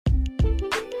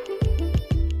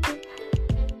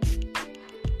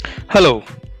Hello,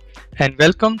 and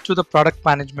welcome to the Product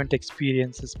Management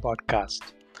Experiences podcast.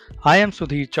 I am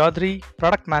Sudhir Chaudhary,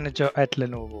 Product Manager at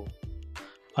Lenovo.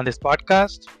 On this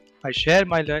podcast, I share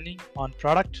my learning on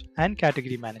product and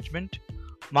category management,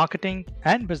 marketing,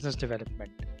 and business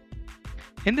development.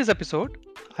 In this episode,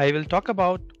 I will talk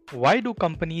about why do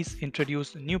companies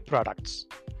introduce new products,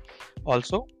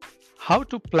 also how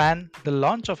to plan the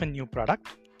launch of a new product,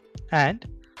 and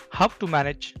how to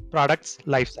manage products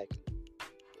lifecycle.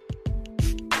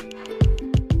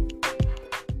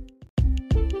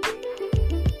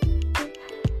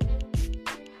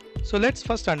 So let's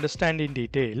first understand in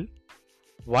detail,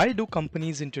 why do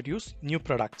companies introduce new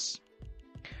products?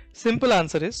 Simple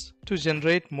answer is to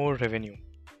generate more revenue.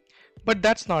 But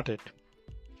that's not it.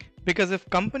 Because if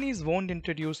companies won't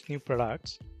introduce new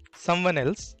products, someone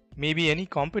else, maybe any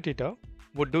competitor,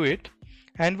 would do it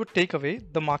and would take away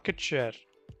the market share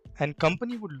and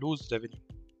company would lose revenue.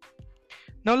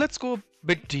 Now let's go a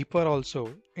bit deeper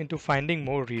also into finding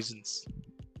more reasons.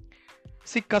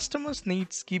 See, customers'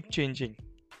 needs keep changing.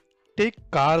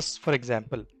 Take cars for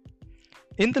example.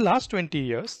 In the last 20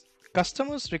 years,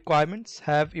 customers' requirements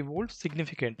have evolved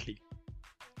significantly.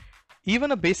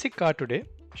 Even a basic car today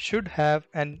should have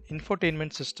an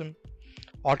infotainment system,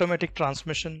 automatic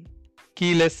transmission,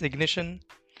 keyless ignition,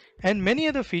 and many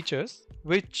other features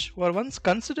which were once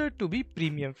considered to be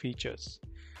premium features.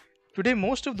 Today,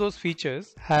 most of those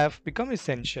features have become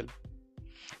essential.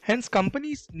 Hence,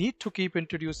 companies need to keep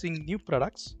introducing new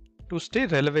products to stay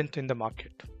relevant in the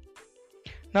market.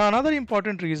 Now, another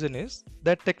important reason is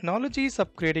that technology is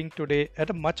upgrading today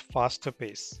at a much faster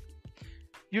pace.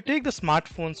 You take the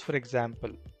smartphones for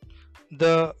example.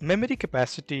 The memory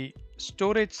capacity,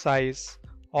 storage size,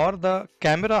 or the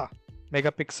camera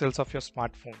megapixels of your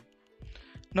smartphone.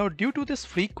 Now, due to this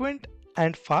frequent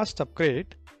and fast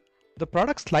upgrade, the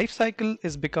product's life cycle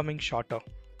is becoming shorter.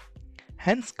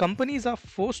 Hence, companies are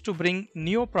forced to bring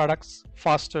newer products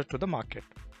faster to the market.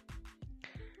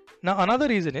 Now, another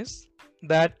reason is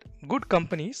that good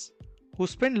companies who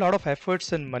spend a lot of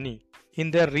efforts and money in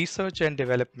their research and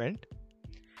development,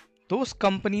 those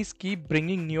companies keep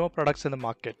bringing newer products in the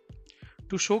market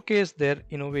to showcase their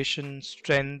innovation,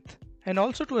 strength, and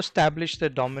also to establish their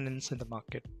dominance in the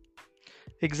market.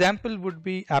 Example would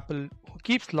be Apple, who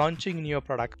keeps launching newer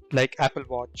products like Apple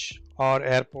Watch or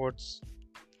AirPods,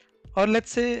 or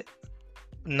let's say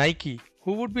Nike,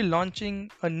 who would be launching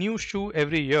a new shoe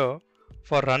every year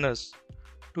for runners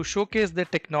to showcase their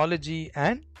technology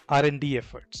and R&D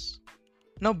efforts.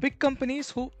 Now, big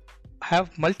companies who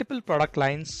have multiple product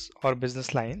lines or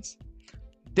business lines,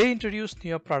 they introduce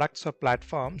new products or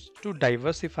platforms to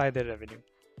diversify their revenue.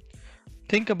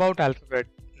 Think about Alphabet,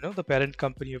 the parent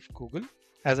company of Google,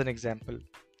 as an example.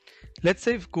 Let's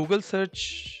say if Google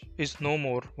search is no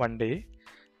more one day,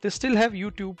 they still have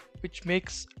YouTube, which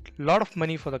makes a lot of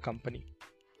money for the company.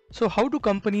 So how do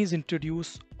companies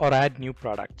introduce or add new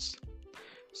products?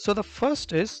 So the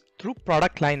first is through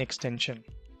product line extension.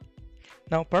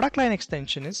 Now, product line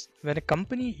extension is when a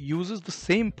company uses the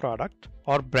same product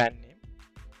or brand name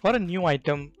for a new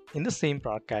item in the same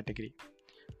product category.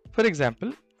 For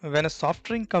example, when a soft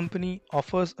drink company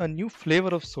offers a new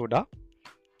flavor of soda,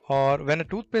 or when a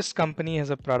toothpaste company has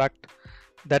a product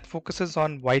that focuses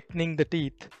on whitening the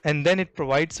teeth and then it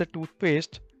provides a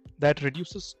toothpaste that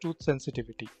reduces tooth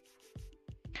sensitivity.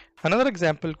 Another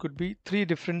example could be 3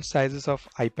 different sizes of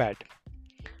iPad.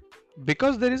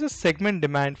 Because there is a segment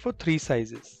demand for 3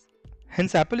 sizes.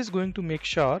 Hence, Apple is going to make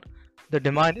sure the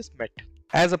demand is met,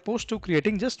 as opposed to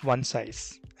creating just one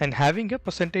size and having a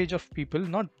percentage of people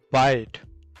not buy it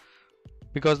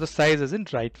because the size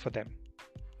isn't right for them.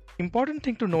 Important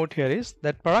thing to note here is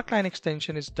that product line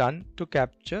extension is done to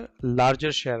capture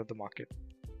larger share of the market.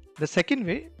 The second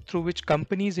way through which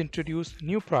companies introduce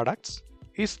new products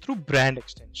is through brand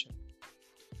extension.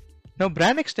 Now,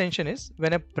 brand extension is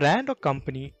when a brand or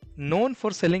company known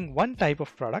for selling one type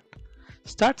of product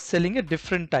starts selling a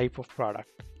different type of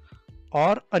product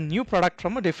or a new product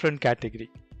from a different category.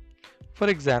 For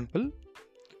example,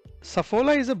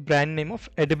 Saffola is a brand name of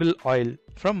edible oil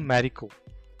from Marico,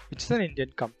 which is an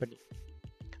Indian company.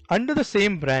 Under the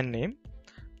same brand name,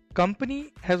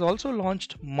 company has also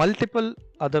launched multiple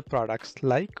other products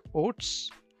like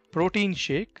oats, protein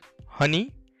shake,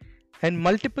 honey, and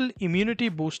multiple immunity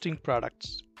boosting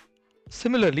products.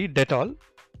 Similarly, Dettol,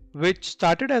 which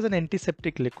started as an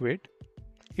antiseptic liquid,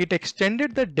 it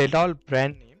extended the Dettol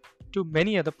brand name to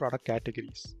many other product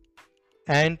categories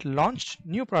and launched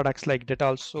new products like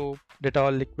Dettol soap,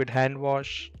 Dettol liquid hand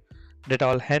wash,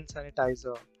 Dettol hand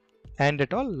sanitizer, and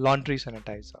Dettol laundry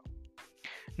sanitizer.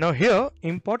 Now here,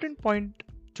 important point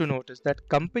to note is that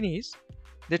companies,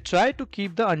 They try to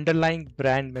keep the underlying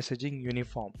brand messaging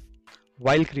uniform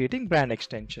while creating brand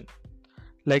extension.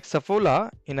 Like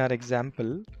Saffola in our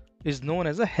example is known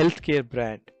as a healthcare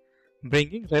brand,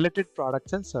 bringing related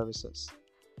products and services.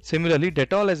 Similarly,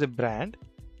 Dettol as a brand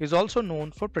is also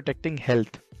known for protecting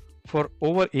health for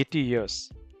over 80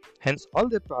 years. Hence, all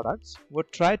their products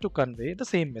would try to convey the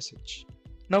same message.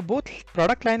 Now, both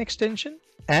product line extension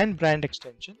and brand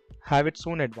extension have its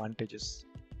own advantages.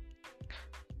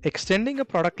 Extending a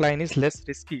product line is less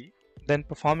risky than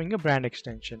performing a brand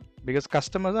extension because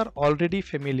customers are already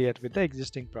familiar with the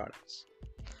existing products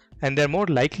and they're more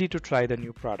likely to try the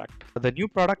new product. The new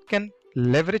product can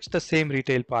leverage the same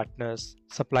retail partners,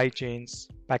 supply chains,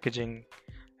 packaging,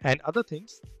 and other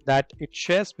things that it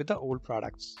shares with the old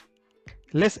products.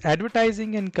 Less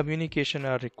advertising and communication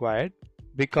are required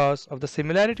because of the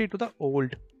similarity to the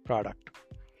old product.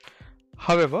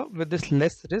 However, with this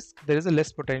less risk, there is a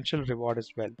less potential reward as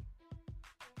well.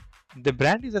 The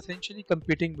brand is essentially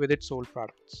competing with its old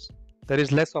products. There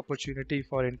is less opportunity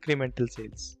for incremental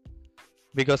sales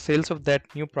because sales of that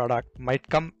new product might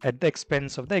come at the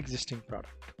expense of the existing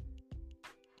product.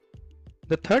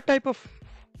 The third type of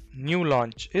new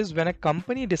launch is when a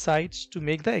company decides to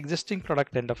make the existing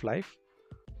product end of life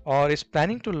or is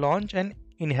planning to launch an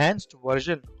enhanced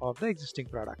version of the existing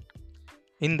product.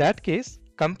 In that case,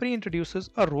 company introduces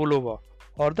a rollover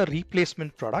or the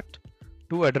replacement product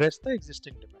to address the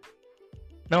existing demand.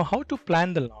 Now, how to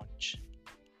plan the launch?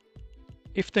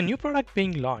 If the new product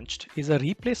being launched is a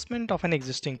replacement of an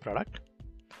existing product,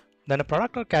 then a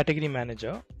product or category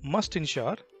manager must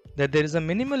ensure that there is a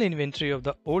minimal inventory of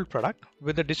the old product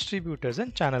with the distributors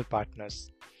and channel partners.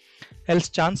 Else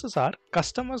chances are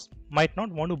customers might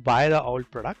not want to buy the old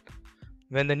product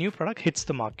when the new product hits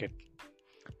the market.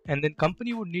 And then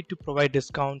company would need to provide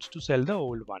discounts to sell the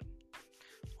old one.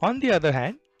 On the other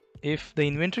hand, if the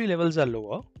inventory levels are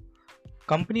lower,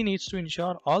 company needs to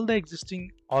ensure all the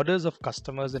existing orders of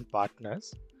customers and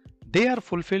partners, they are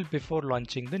fulfilled before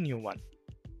launching the new one.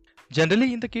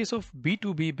 Generally, in the case of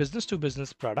B2B business to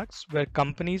business products where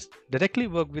companies directly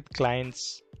work with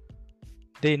clients,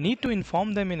 they need to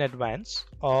inform them in advance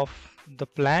of the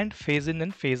planned phase in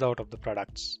and phase out of the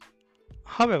products.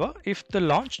 However, if the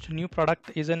launched new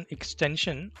product is an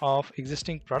extension of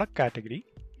existing product category,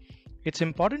 it's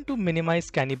important to minimize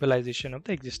cannibalization of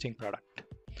the existing product,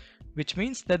 which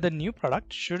means that the new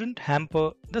product shouldn't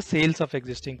hamper the sales of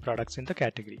existing products in the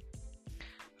category.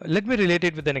 Let me relate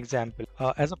it with an example.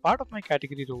 As a part of my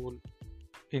category role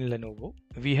in Lenovo,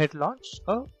 we had launched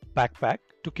a backpack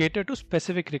to cater to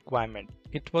specific requirement.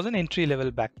 It was an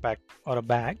entry-level backpack or a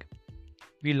bag.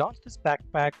 We launched this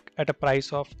backpack at a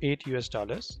price of $8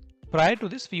 US. Prior to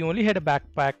this, we only had a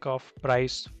backpack of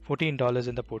price $14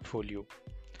 in the portfolio.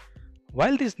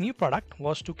 While this new product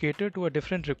was to cater to a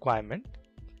different requirement,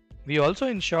 we also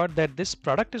ensured that this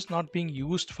product is not being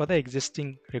used for the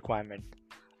existing requirement.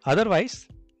 Otherwise,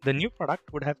 the new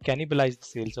product would have cannibalized the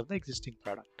sales of the existing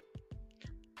product.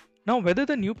 Now, whether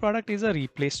the new product is a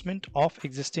replacement of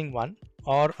existing one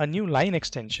or a new line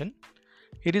extension,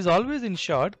 it is always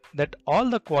ensured that all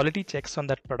the quality checks on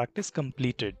that product is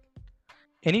completed.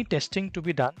 Any testing to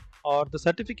be done or the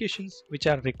certifications which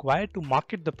are required to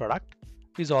market the product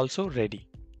is also ready.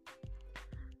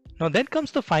 Now then comes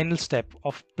the final step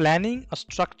of planning a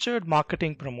structured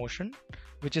marketing promotion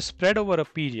which is spread over a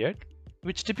period,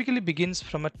 which typically begins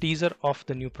from a teaser of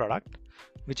the new product,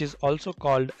 which is also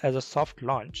called as a soft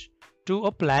launch, to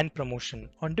a planned promotion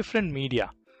on different media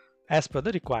as per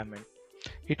the requirement.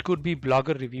 It could be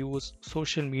blogger reviews,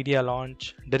 social media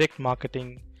launch, direct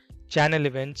marketing, channel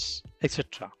events,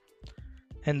 etc.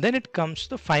 And then it comes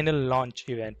the final launch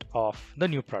event of the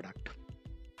new product.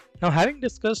 Now, having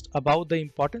discussed about the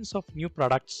importance of new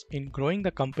products in growing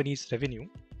the company's revenue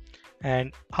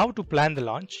and how to plan the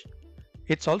launch,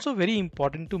 it's also very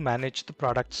important to manage the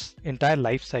product's entire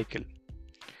life cycle,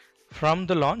 from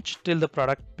the launch till the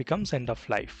product becomes end of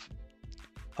life.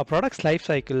 A product's life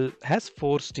cycle has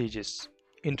 4 stages: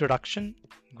 introduction,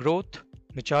 growth,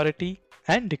 maturity,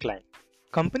 and decline.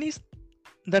 Companies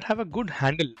that have a good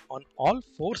handle on all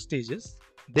 4 stages,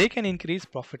 they can increase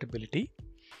profitability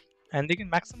and they can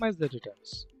maximize their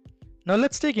returns. Now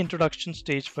let's take introduction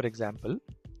stage for example.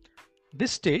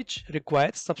 This stage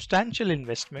requires substantial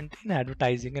investment in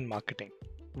advertising and marketing.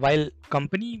 While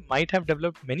company might have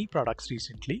developed many products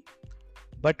recently,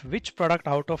 but which product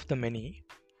out of the many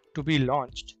to be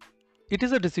launched, it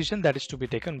is a decision that is to be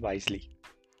taken wisely.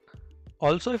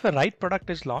 Also, if a right product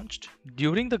is launched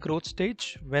during the growth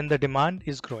stage when the demand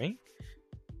is growing,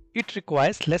 it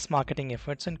requires less marketing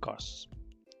efforts and costs.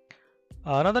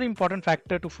 Another important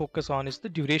factor to focus on is the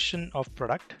duration of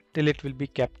product till it will be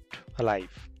kept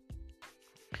alive.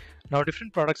 Now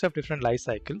different products have different life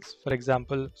cycles. For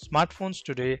example, smartphones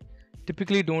today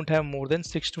typically don't have more than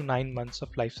 6 to 9 months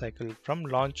of life cycle from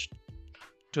launch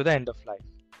to the end of life.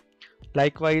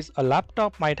 Likewise, a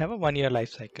laptop might have a 1 year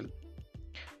life cycle.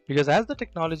 Because as the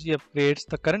technology upgrades,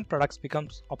 the current products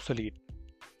becomes obsolete.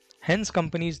 Hence,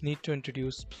 companies need to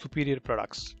introduce superior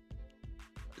products.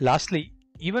 Lastly,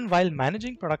 even while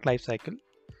managing product lifecycle,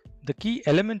 the key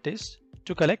element is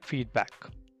to collect feedback,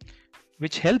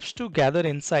 which helps to gather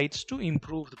insights to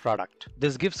improve the product.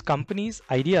 This gives companies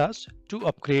ideas to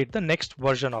upgrade the next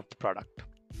version of the product.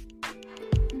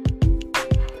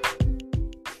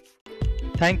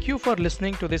 Thank you for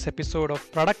listening to this episode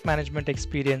of Product Management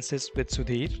Experiences with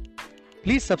Sudhir.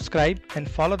 Please subscribe and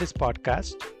follow this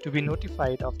podcast to be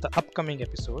notified of the upcoming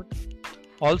episode.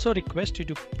 Also request you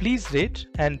to please rate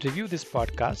and review this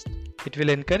podcast. It will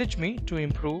encourage me to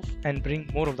improve and bring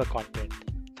more of the content.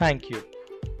 Thank you.